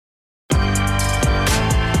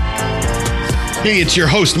Hey, it's your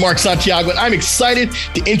host, Mark Santiago, and I'm excited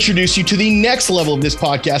to introduce you to the next level of this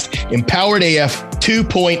podcast, Empowered AF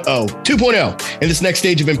 2.0. In this next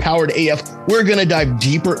stage of Empowered AF, we're going to dive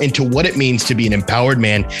deeper into what it means to be an empowered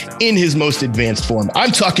man in his most advanced form.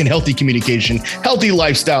 I'm talking healthy communication, healthy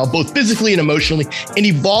lifestyle, both physically and emotionally, and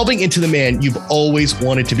evolving into the man you've always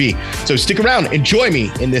wanted to be. So stick around and join me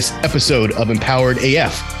in this episode of Empowered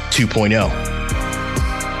AF 2.0.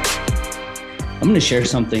 I'm going to share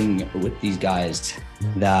something with these guys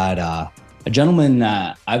that a gentleman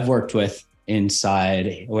that I've worked with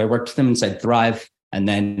I worked with him inside Thrive, and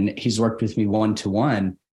then he's worked with me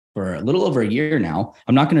one-to-one for a little over a year now.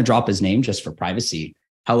 I'm not going to drop his name just for privacy.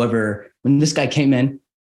 However, when this guy came in,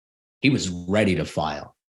 he was ready to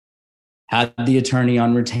file, had the attorney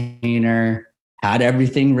on retainer, had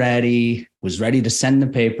everything ready, was ready to send the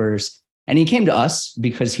papers. And he came to us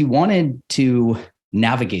because he wanted to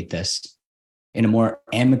navigate this in a more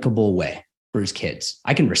amicable way for his kids.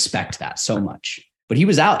 I can respect that so much. But he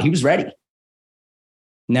was out, he was ready.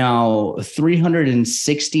 Now,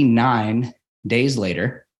 369 days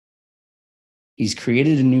later, he's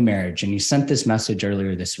created a new marriage, and he sent this message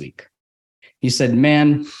earlier this week. He said,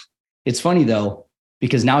 man, it's funny though,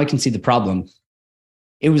 because now I can see the problem.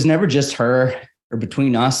 It was never just her or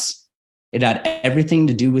between us. It had everything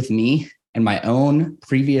to do with me and my own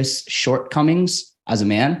previous shortcomings as a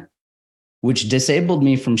man, which disabled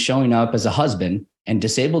me from showing up as a husband and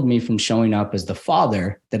disabled me from showing up as the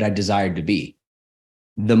father that I desired to be.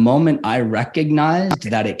 The moment I recognized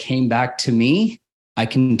that it came back to me, I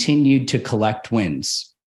continued to collect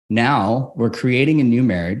wins. Now we're creating a new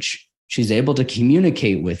marriage. She's able to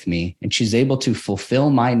communicate with me and she's able to fulfill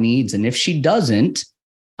my needs. And if she doesn't,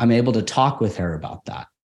 I'm able to talk with her about that.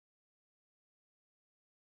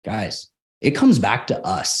 Guys, it comes back to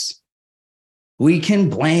us. We can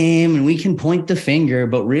blame and we can point the finger,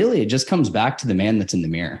 but really it just comes back to the man that's in the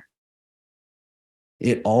mirror.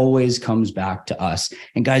 It always comes back to us.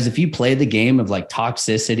 And guys, if you play the game of like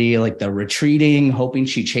toxicity, like the retreating, hoping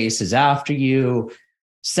she chases after you,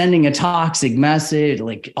 sending a toxic message,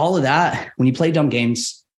 like all of that, when you play dumb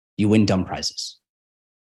games, you win dumb prizes.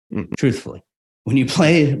 Truthfully, when you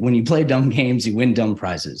play dumb games, you win dumb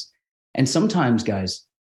prizes. And sometimes, guys,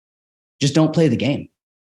 just don't play the game.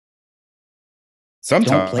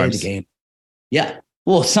 Sometimes. Don't play the game. Yeah.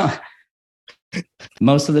 Well,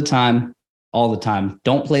 most of the time, all the time,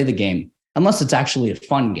 don't play the game unless it's actually a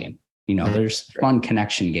fun game. You know, there's fun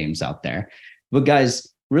connection games out there. But guys,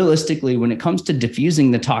 realistically, when it comes to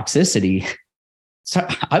diffusing the toxicity,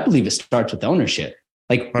 I believe it starts with ownership.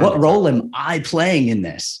 Like, 100%. What role am I playing in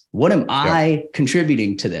this? What am I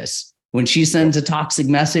contributing to this? When she sends a toxic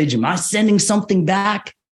message, am I sending something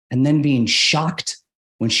back and then being shocked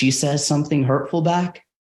when she says something hurtful back?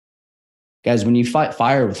 Guys, when you fight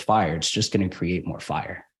fire with fire, it's just going to create more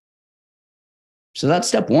fire. So that's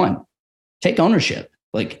step one. Take ownership.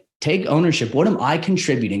 Like, take ownership. What am I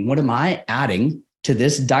contributing? What am I adding to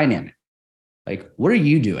this dynamic? Like, what are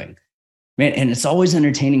you doing? Man, and it's always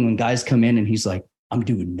entertaining when guys come in and he's like, I'm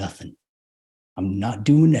doing nothing. I'm not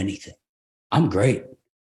doing anything. I'm great.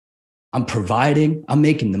 I'm providing. I'm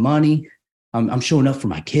making the money. I'm showing up for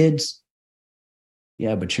my kids.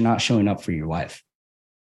 Yeah, but you're not showing up for your wife.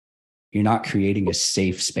 You're not creating a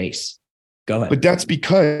safe space. Go ahead. But that's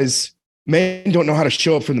because men don't know how to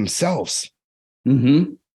show up for themselves.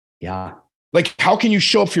 Mm-hmm. Yeah. Like, how can you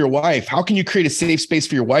show up for your wife? How can you create a safe space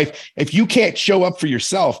for your wife if you can't show up for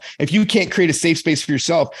yourself? If you can't create a safe space for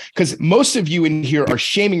yourself? Because most of you in here are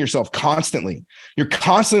shaming yourself constantly. You're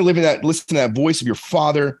constantly listening to that voice of your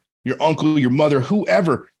father, your uncle, your mother,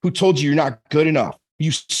 whoever who told you you're not good enough.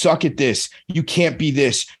 You suck at this. You can't be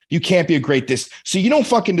this. You can't be a great this. So you don't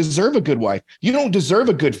fucking deserve a good wife. You don't deserve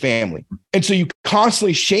a good family. And so you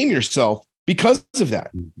constantly shame yourself because of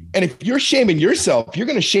that. And if you're shaming yourself, you're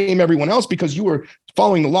going to shame everyone else because you are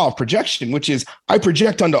following the law of projection, which is I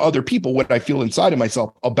project onto other people what I feel inside of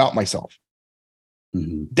myself about myself.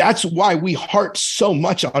 Mm-hmm. That's why we heart so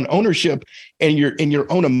much on ownership and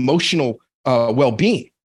your own emotional well-being.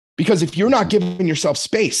 Because if you're not giving yourself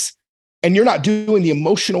space, and you're not doing the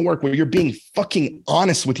emotional work where you're being fucking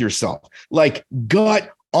honest with yourself, like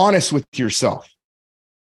gut honest with yourself,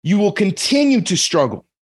 you will continue to struggle.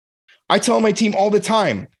 I tell my team all the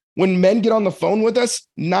time, when men get on the phone with us,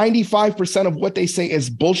 95% of what they say is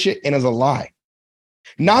bullshit and is a lie.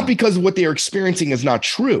 Not because what they are experiencing is not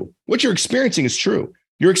true. What you're experiencing is true.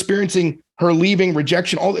 You're experiencing her leaving,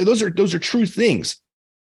 rejection, all those are true things.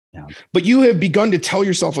 Yeah. But you have begun to tell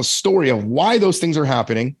yourself a story of why those things are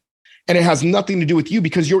happening. And it has nothing to do with you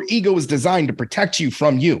because your ego is designed to protect you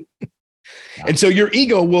from you. Yeah. And so your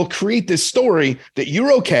ego will create this story that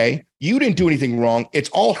you're okay. You didn't do anything wrong. It's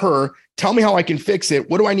all her. Tell me how I can fix it.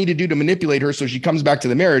 What do I need to do to manipulate her so she comes back to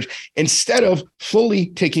the marriage instead of fully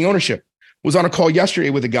taking ownership? Was on a call yesterday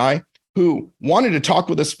with a guy who wanted to talk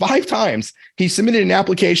with us 5 times. He submitted an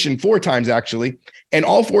application 4 times, actually. And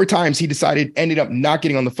all 4 times he ended up not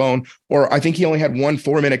getting on the phone, or I think he only had 1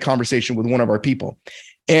 4-minute conversation with one of our people.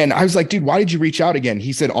 And I was like, dude, why did you reach out again?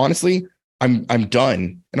 He said, honestly, I'm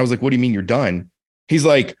done. And I was like, what do you mean you're done? He's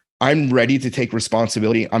like, I'm ready to take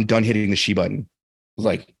responsibility. I'm done hitting the she button. I was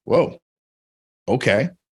like, whoa, okay.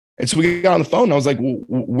 And so we got on the phone and I was like, well,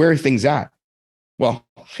 where are things at? Well,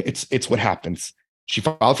 it's what happens. She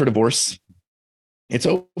filed for divorce. It's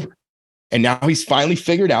over. And now he's finally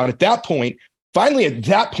figured out at that point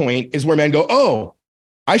is where men go, oh,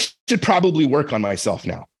 I should probably work on myself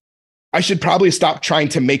now. I should probably stop trying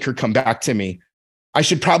to make her come back to me. I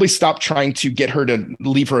should probably stop trying to get her to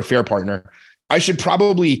leave her affair partner. I should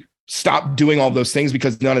probably stop doing all those things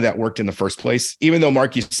because none of that worked in the first place. Even though,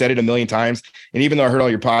 Mark, you said it a million times, and even though I heard all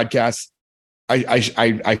your podcasts,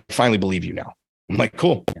 I finally believe you now. I'm like,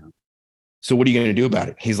 cool. So what are you going to do about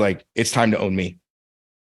it? He's like, it's time to own me.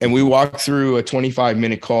 And we walked through a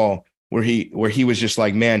 25-minute call where he was just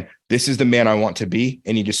like, man, this is the man I want to be.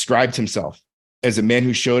 And he described himself as a man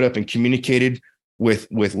who showed up and communicated with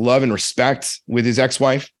love and respect with his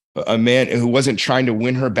ex-wife, a man who wasn't trying to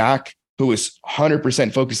win her back, who was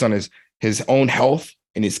 100% focused on his own health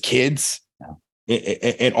and his kids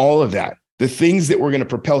and all of that. The things that were going to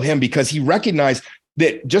propel him, because he recognized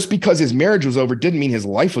that just because his marriage was over didn't mean his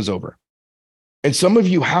life was over. And some of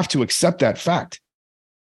you have to accept that fact.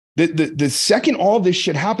 The second all this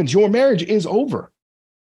shit happens, your marriage is over.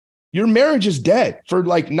 Your marriage is dead. For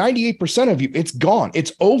like 98% of you, it's gone.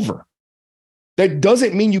 It's over. That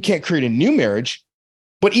doesn't mean you can't create a new marriage,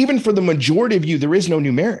 but even for the majority of you, there is no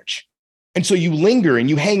new marriage. And so you linger and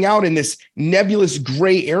you hang out in this nebulous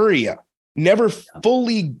gray area, never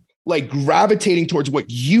fully like gravitating towards what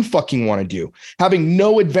you fucking want to do, having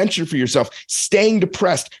no adventure for yourself, staying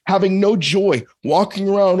depressed, having no joy, walking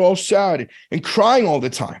around all sad and crying all the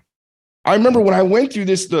time. I remember when I went through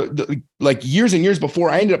this, like years and years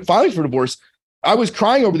before I ended up filing for divorce, I was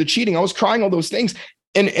crying over the cheating. I was crying all those things.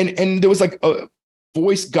 And there was like a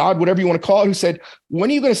voice, God, whatever you want to call it, who said,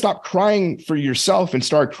 when are you going to stop crying for yourself and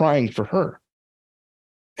start crying for her?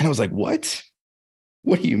 And I was like, what?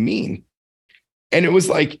 What do you mean? And it was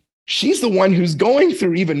like, she's the one who's going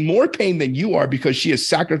through even more pain than you are because she has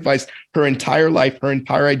sacrificed her entire life. Her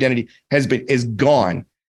entire identity is gone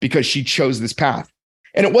because she chose this path.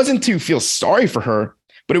 And it wasn't to feel sorry for her,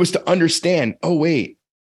 but it was to understand, oh, wait,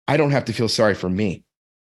 I don't have to feel sorry for me.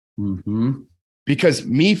 Mm-hmm. Because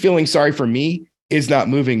me feeling sorry for me is not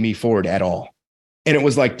moving me forward at all. And it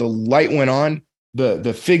was like the light went on,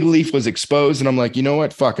 the fig leaf was exposed. And I'm like, you know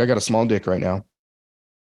what? Fuck, I got a small dick right now.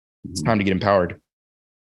 It's time to get empowered.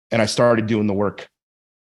 And I started doing the work.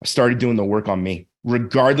 I started doing the work on me,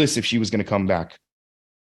 regardless if she was going to come back.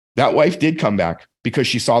 That wife did come back because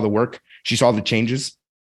she saw the work. She saw the changes.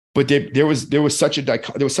 But there was such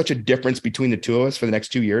a difference between the two of us for the next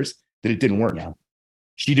 2 years that it didn't work. Yeah.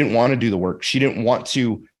 She didn't want to do the work. She didn't want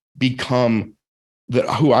to become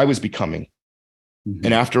who I was becoming. Mm-hmm.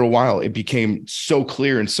 And after a while, it became so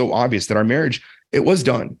clear and so obvious that our marriage, it was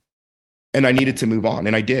done. And I needed to move on.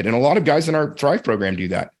 And I did. And a lot of guys in our Thrive program do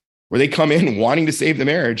that, where they come in wanting to save the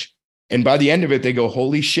marriage. And by the end of it, they go,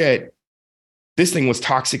 holy shit, this thing was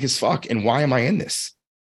toxic as fuck. And why am I in this?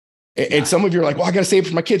 And some of you are like, well, I got to save it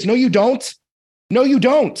for my kids. No, you don't. No, you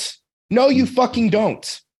don't. No, you fucking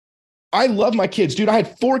don't. I love my kids, dude. I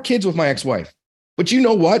had 4 kids with my ex-wife, but you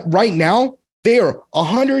know what? Right now, they are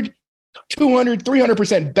 100, 200,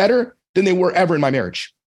 300% better than they were ever in my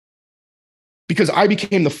marriage. Because I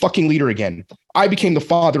became the fucking leader again. I became the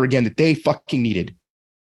father again that they fucking needed.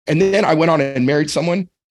 And then I went on and married someone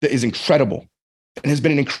that is incredible and has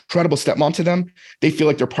been an incredible stepmom to them. They feel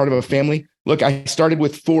like they're part of a family. Look, I started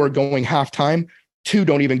with 4 going half time. 2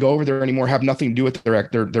 don't even go over there anymore, have nothing to do with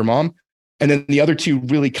their mom. And then the other 2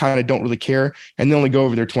 really kind of don't really care. And they only go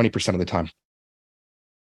over there 20% of the time.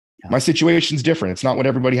 Yeah. My situation's different. It's not what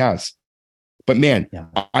everybody has. But man,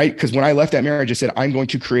 because when I left that marriage, I said, I'm going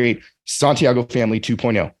to create Santiago Family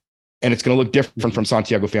 2.0. And it's going to look different from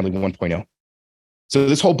Santiago Family 1.0. So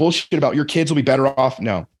this whole bullshit about your kids will be better off.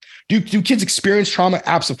 No. Do kids experience trauma?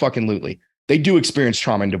 Absolutely. They do experience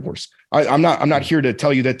trauma in divorce. I'm not here to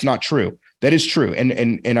tell you that's not true. That is true.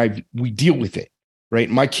 And we deal with it, right?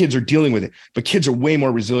 My kids are dealing with it, but kids are way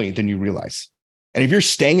more resilient than you realize. And if you're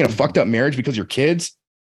staying in a fucked up marriage because your kids,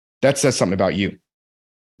 that says something about you.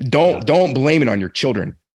 Don't blame it on your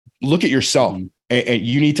children. Look at yourself And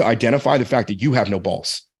you need to identify the fact that you have no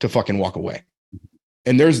balls to fucking walk away.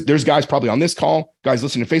 And there's guys probably on this call, guys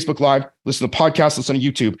listening to Facebook Live, listen to podcasts, listen to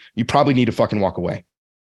YouTube. You probably need to fucking walk away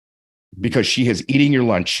because she is eating your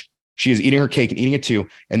lunch. She is eating her cake and eating it too.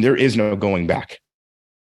 And there is no going back.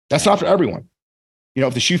 That's not for everyone. You know,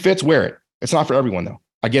 if the shoe fits, wear it. It's not for everyone though.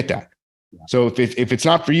 I get that. So if it's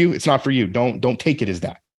not for you, it's not for you. Don't take it as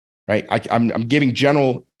that. Right. I'm giving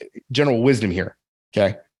general wisdom here.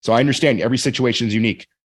 Okay. So I understand every situation is unique.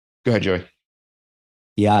 Go ahead, Joey.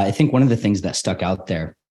 Yeah, I think one of the things that stuck out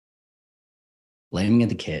there, blaming of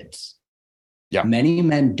the kids. Yeah. Many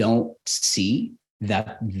men don't see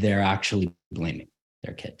that they're actually blaming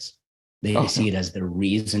their kids. They see it as their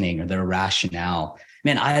reasoning or their rationale.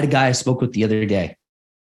 Man, I had a guy I spoke with the other day.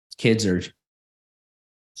 His kids are, his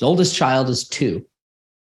oldest child is 2.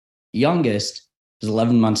 Youngest is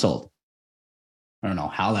 11 months old. I don't know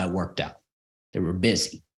how that worked out. They were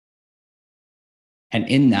busy. And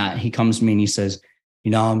in that, he comes to me and he says,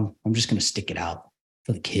 you know, I'm just going to stick it out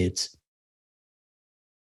for the kids.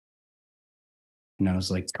 And I was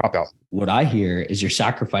like, cop out. What I hear is you're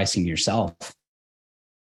sacrificing yourself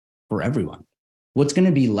for everyone. What's going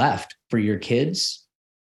to be left for your kids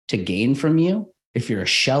to gain from you if you're a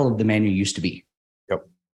shell of the man you used to be? Yep.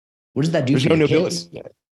 What does that do? There's for no your nobility. kids?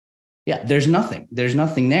 Yeah, there's nothing. There's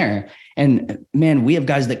nothing there. And man, we have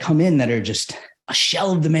guys that come in that are just a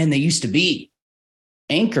shell of the man they used to be,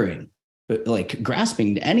 anchoring, like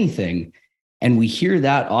grasping to anything. And we hear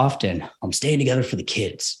that often. I'm staying together for the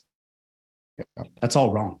kids. That's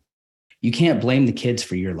all wrong. You can't blame the kids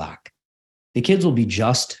for your lack. The kids will be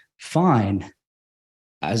just fine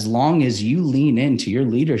as long as you lean into your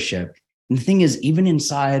leadership. And the thing is, even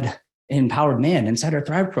inside Empowered Man, inside our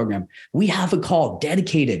Thrive program, we have a call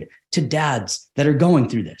dedicated to dads that are going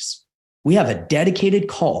through this. We have a dedicated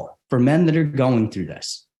call for men that are going through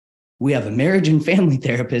this. We have a marriage and family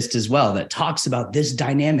therapist as well that talks about this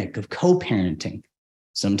dynamic of co-parenting.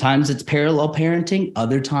 Sometimes it's parallel parenting,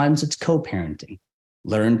 other times it's co-parenting.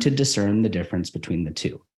 Learn to discern the difference between the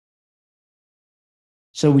two.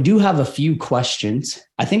 So we do have a few questions.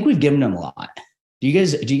 I think we've given them a lot. Do you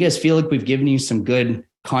guys feel like we've given you some good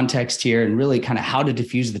context here and really kind of how to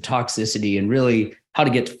diffuse the toxicity and really how to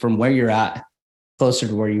get from where you're at closer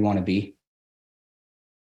to where you want to be?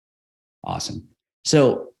 Awesome.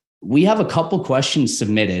 So we have a couple questions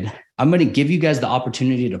submitted. I'm going to give you guys the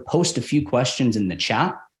opportunity to post a few questions in the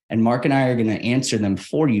chat, and Mark and I are going to answer them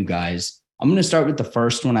for you guys. I'm going to start with the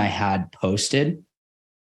first one I had posted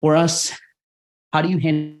for us. How do you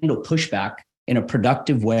handle pushback in a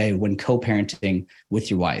productive way when co-parenting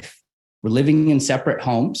with your wife? We're living in separate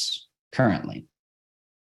homes currently.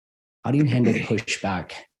 How do you handle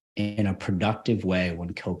pushback in a productive way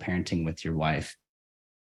when co-parenting with your wife?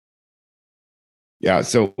 Yeah.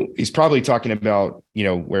 So he's probably talking about, you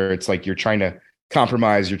know, where it's like you're trying to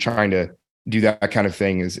compromise, you're trying to do that kind of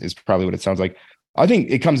thing is probably what it sounds like. I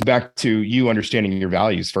think it comes back to you understanding your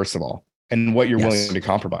values, first of all, and what you're willing to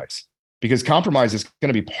compromise. Because compromise is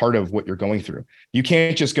going to be part of what you're going through. You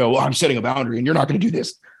can't just go, I'm setting a boundary and you're not going to do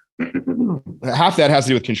this. Half that has to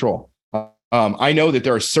do with control. I know that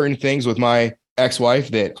there are certain things with my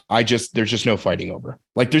ex-wife that there's just no fighting over.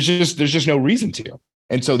 Like there's just no reason to.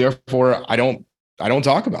 And so therefore I don't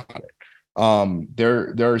talk about it.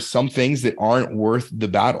 There are some things that aren't worth the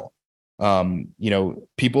battle. You know,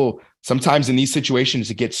 people sometimes in these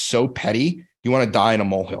situations, it gets so petty. You want to die in a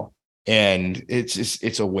molehill. And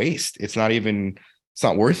it's a waste. It's not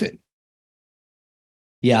worth it.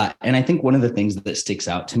 Yeah. And I think one of the things that sticks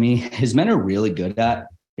out to me is men are really good at,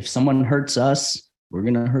 if someone hurts us, we're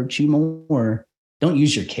going to hurt you more. Don't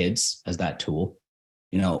use your kids as that tool.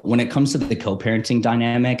 You know, when it comes to the co-parenting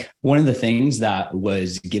dynamic, one of the things that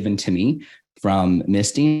was given to me from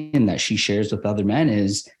Misty and that she shares with other men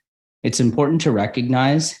is it's important to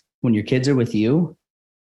recognize when your kids are with you,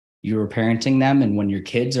 you're parenting them. And when your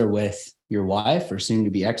kids are with your wife or soon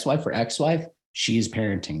to be ex-wife or ex-wife, she's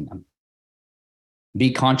parenting them.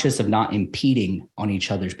 Be conscious of not impeding on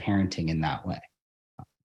each other's parenting in that way.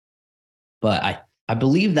 But I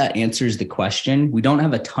believe that answers the question. We don't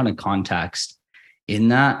have a ton of context in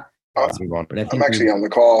that. Awesome. But I think I'm actually on the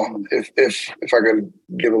call. If I could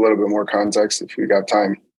give a little bit more context, if we got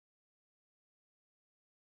time.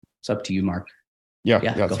 It's up to you, Mark. Yeah,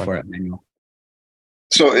 go for it, Manuel.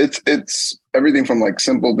 So it's everything from like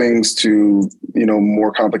simple things to, you know,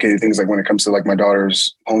 more complicated things. Like when it comes to like my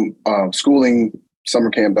daughter's home schooling, summer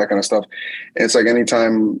camp, that kind of stuff. And it's like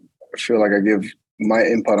anytime I feel like I give my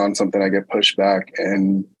input on something, I get pushed back,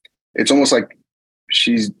 and it's almost like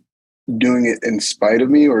she's doing it in spite of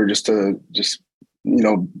me, or just to you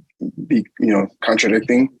know be, you know,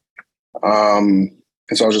 contradicting. And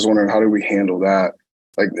so I was just wondering, how do we handle that?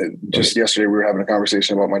 Like just yesterday, we were having a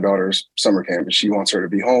conversation about my daughter's summer camp, and she wants her to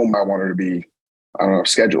be home. I want her to be, I don't know,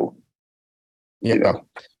 scheduled. Yeah. You know?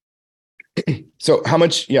 So how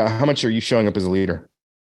much are you showing up as a leader?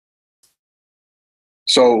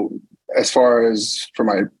 So as far as for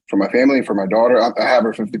my family, for my daughter, I have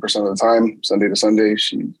her 50% of the time, Sunday to Sunday.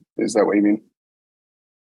 Is that what you mean?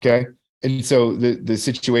 Okay. And so the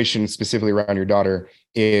situation specifically around your daughter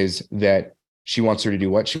is that she wants her to do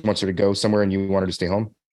what? She wants her to go somewhere and you want her to stay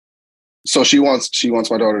home? So she wants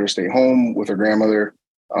my daughter to stay home with her grandmother.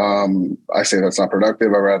 I say that's not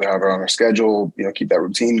productive. I'd rather have her on her schedule, keep that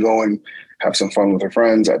routine going, have some fun with her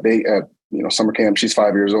friends at summer camp. She's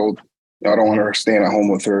 5 years old. I don't want her staying at home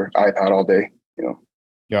with her iPad all day,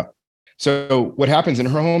 Yeah. So what happens in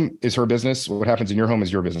her home is her business. What happens in your home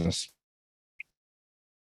is your business.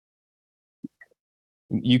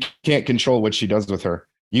 You can't control what she does with her.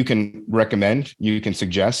 You can recommend, you can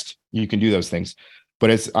suggest, you can do those things.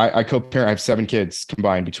 But I co-parent. I have 7 kids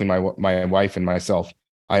combined between my wife and myself.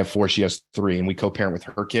 I have 4, she has 3, and we co-parent with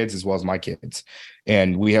her kids as well as my kids.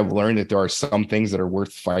 And we have learned that there are some things that are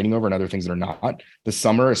worth fighting over and other things that are not. The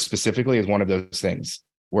summer specifically is one of those things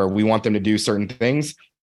where we want them to do certain things.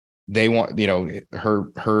 They want,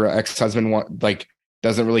 her ex-husband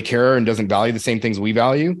doesn't really care and doesn't value the same things we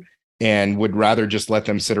value, and would rather just let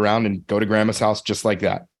them sit around and go to grandma's house just like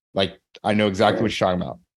that. Like, I know exactly what you're talking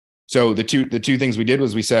about. So the two things we did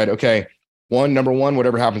was we said, okay, number one,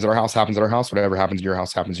 whatever happens at our house happens at our house. Whatever happens at your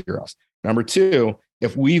house happens at your house. Number 2,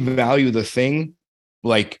 if we value the thing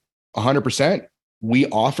like 100%, we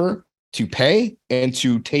offer to pay and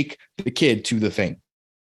to take the kid to the thing.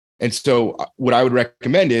 And so what I would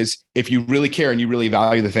recommend is, if you really care and you really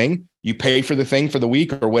value the thing, you pay for the thing for the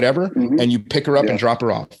week or whatever, and you pick her up and drop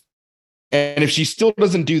her off. And if she still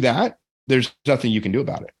doesn't do that, there's nothing you can do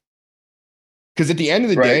about it. Because at the end of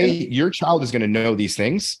the day, your child is going to know these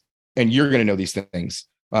things, and you're going to know these things.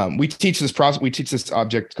 We teach this process. We teach this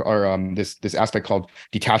object, or this aspect called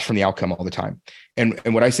detach from the outcome all the time. And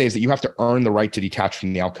what I say is that you have to earn the right to detach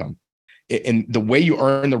from the outcome. And the way you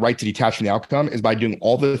earn the right to detach from the outcome is by doing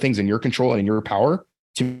all the things in your control and in your power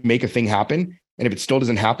to make a thing happen. And if it still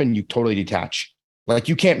doesn't happen, you totally detach. Like,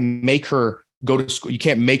 you can't make her go to school. You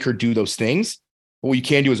can't make her do those things. But what you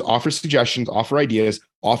can do is offer suggestions, offer ideas,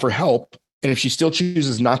 offer help. And if she still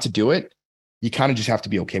chooses not to do it, you kind of just have to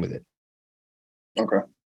be okay with it. Okay.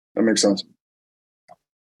 That makes sense.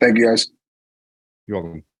 Thank you, guys. You're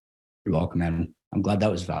welcome. You're welcome, man. I'm glad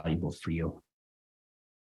that was valuable for you.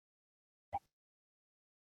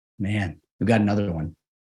 Man, we've got another one.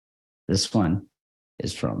 This one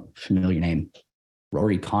is from familiar name,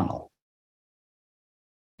 Rory Connell.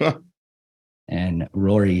 Huh. And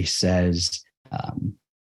Rory says,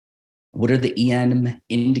 what are the EM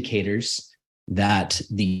indicators that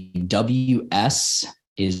the WS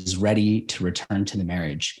is ready to return to the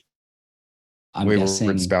marriage? I'm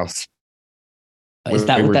guessing spouse. Is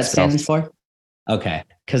that what that stands for? Okay.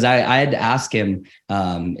 Because I had to ask him,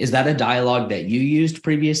 is that a dialogue that you used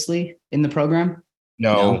previously in the program?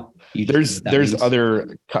 No. There's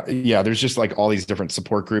just like all these different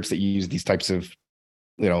support groups that use these types of,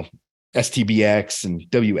 STBX and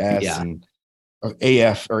WS and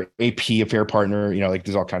AF or AP, affair partner, like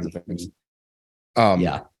there's all kinds of things.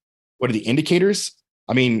 What are the indicators?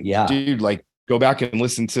 I mean, dude, like, go back and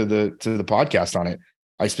listen to the podcast on it.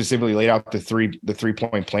 I specifically laid out the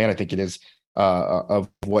 3-point plan, I think it is, of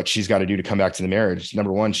what she's got to do to come back to the marriage.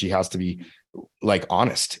 Number 1, she has to be like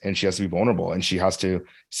honest, and she has to be vulnerable, and she has to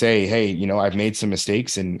say, hey, I've made some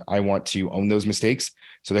mistakes and I want to own those mistakes.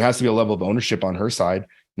 So there has to be a level of ownership on her side.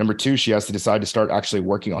 Number 2, she has to decide to start actually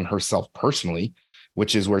working on herself personally,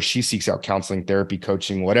 which is where she seeks out counseling, therapy,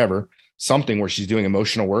 coaching, whatever, something where she's doing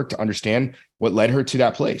emotional work to understand what led her to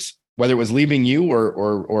that place, whether it was leaving you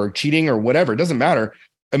or cheating or whatever. It doesn't matter.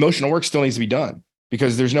 Emotional work still needs to be done,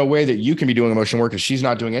 because there's no way that you can be doing emotional work if she's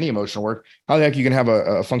not doing any emotional work. How the heck you can have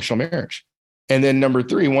a functional marriage? And then number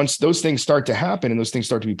 3, once those things start to happen and those things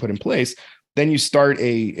start to be put in place, then you start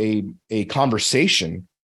a conversation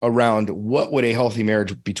around what would a healthy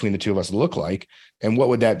marriage between the two of us look like, and what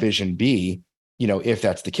would that vision be, if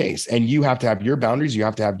that's the case. And you have to have your boundaries. You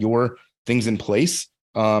have to have your things in place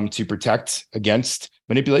to protect against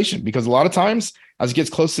manipulation, because a lot of times as it gets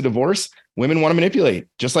close to divorce, women want to manipulate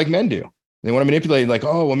just like men do. They want to manipulate, like,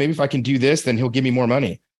 oh, well, maybe if I can do this, then he'll give me more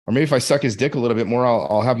money. Or maybe if I suck his dick a little bit more,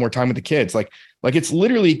 I'll have more time with the kids. Like it's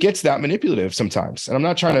literally gets that manipulative sometimes. And I'm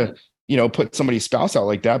not trying to, put somebody's spouse out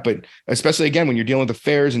like that, but especially again, when you're dealing with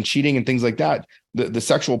affairs and cheating and things like that, the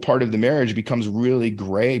sexual part of the marriage becomes really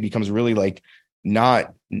gray, becomes really like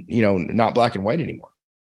not black and white anymore.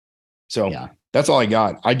 So Yeah. that's all I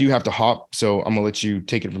got. I do have to hop, so I'm gonna let you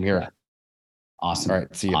take it from here. Yeah. Awesome. All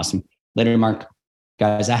right, see you. Awesome. Later, Mark.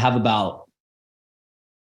 Guys, I have about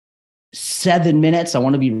 7 minutes. I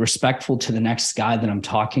want to be respectful to the next guy that I'm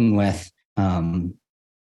talking with. If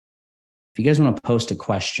you guys want to post a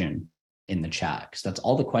question in the chat, because that's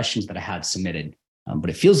all the questions that I had submitted. But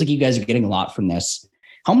it feels like you guys are getting a lot from this.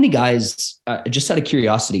 How many guys, just out of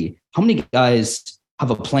curiosity, how many guys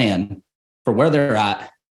have a plan for where they're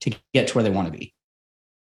at to get to where they want to be?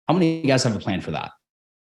 How many guys have a plan for that?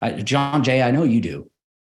 John Jay, I know you do.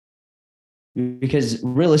 Because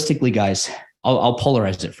realistically, guys, I'll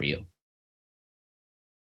polarize it for you.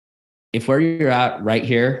 If where you're at right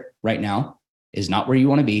here, right now, is not where you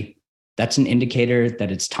want to be, that's an indicator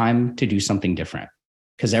that it's time to do something different,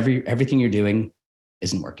 because everything you're doing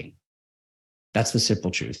isn't working. That's the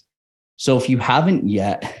simple truth. So if you haven't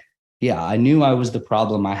yet, yeah, I knew I was the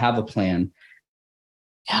problem. I have a plan.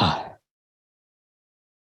 Yeah.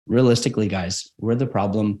 Realistically, guys, we're the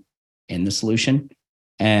problem in the solution.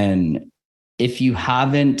 And if you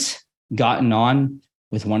haven't gotten on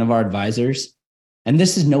with one of our advisors, and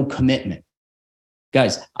this is no commitment,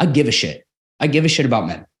 guys, I give a shit. I give a shit about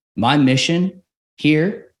men. My mission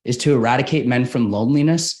here is to eradicate men from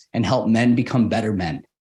loneliness and help men become better men.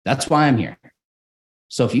 That's why I'm here.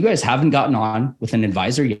 So if you guys haven't gotten on with an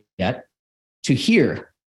advisor yet to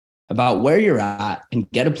hear about where you're at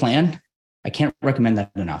and get a plan, I can't recommend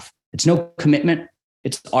that enough. It's no commitment.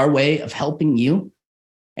 It's our way of helping you.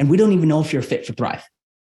 And we don't even know if you're a fit for Thrive.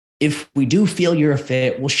 If we do feel you're a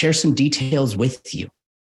fit, we'll share some details with you.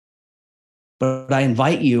 But I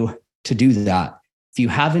invite you to do that. If you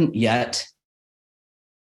haven't yet,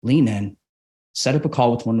 lean in, set up a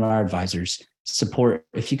call with one of our advisors. Support,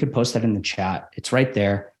 if you could post that in the chat, it's right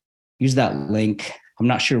there. Use that link. I'm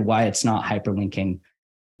not sure why it's not hyperlinking.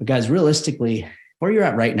 But guys, realistically, where you're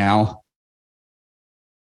at right now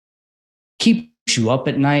keeps you up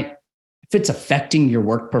at night. If it's affecting your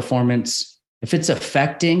work performance, if it's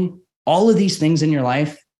affecting all of these things in your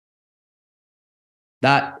life,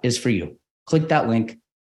 that is for you. Click that link,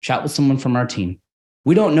 chat with someone from our team.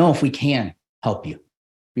 We don't know if we can help you,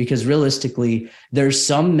 because realistically, there's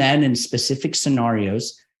some men in specific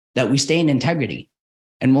scenarios that we stay in integrity,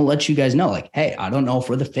 and we'll let you guys know, like, hey, I don't know if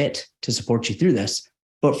we're the fit to support you through this,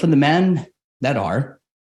 but for the men that are,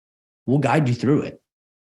 we'll guide you through it.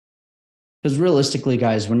 Because realistically,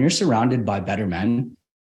 guys, when you're surrounded by better men,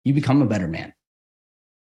 you become a better man.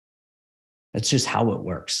 That's just how it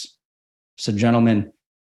works. So, gentlemen,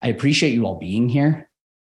 I appreciate you all being here.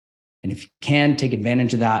 And if you can, take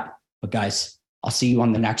advantage of that. But guys, I'll see you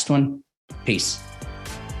on the next one. Peace.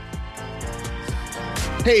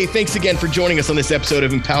 Hey, thanks again for joining us on this episode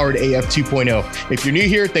of Empowered AF 2.0. If you're new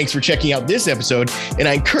here, thanks for checking out this episode. And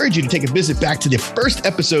I encourage you to take a visit back to the first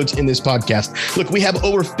episodes in this podcast. Look, we have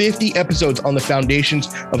over 50 episodes on the foundations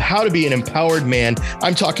of how to be an empowered man.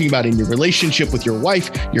 I'm talking about in your relationship with your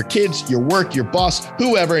wife, your kids, your work, your boss,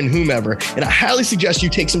 whoever and whomever. And I highly suggest you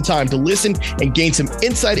take some time to listen and gain some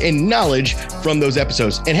insight and knowledge from those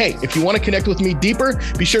episodes. And hey, if you want to connect with me deeper,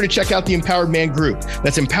 be sure to check out the Empowered Man group.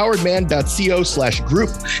 That's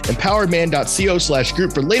empoweredman.co/group.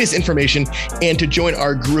 empoweredman.co/group for latest information and to join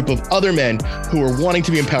our group of other men who are wanting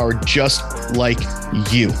to be empowered just like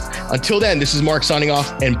you. Until then, this is Mark signing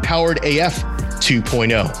off, Empowered AF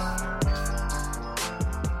 2.0.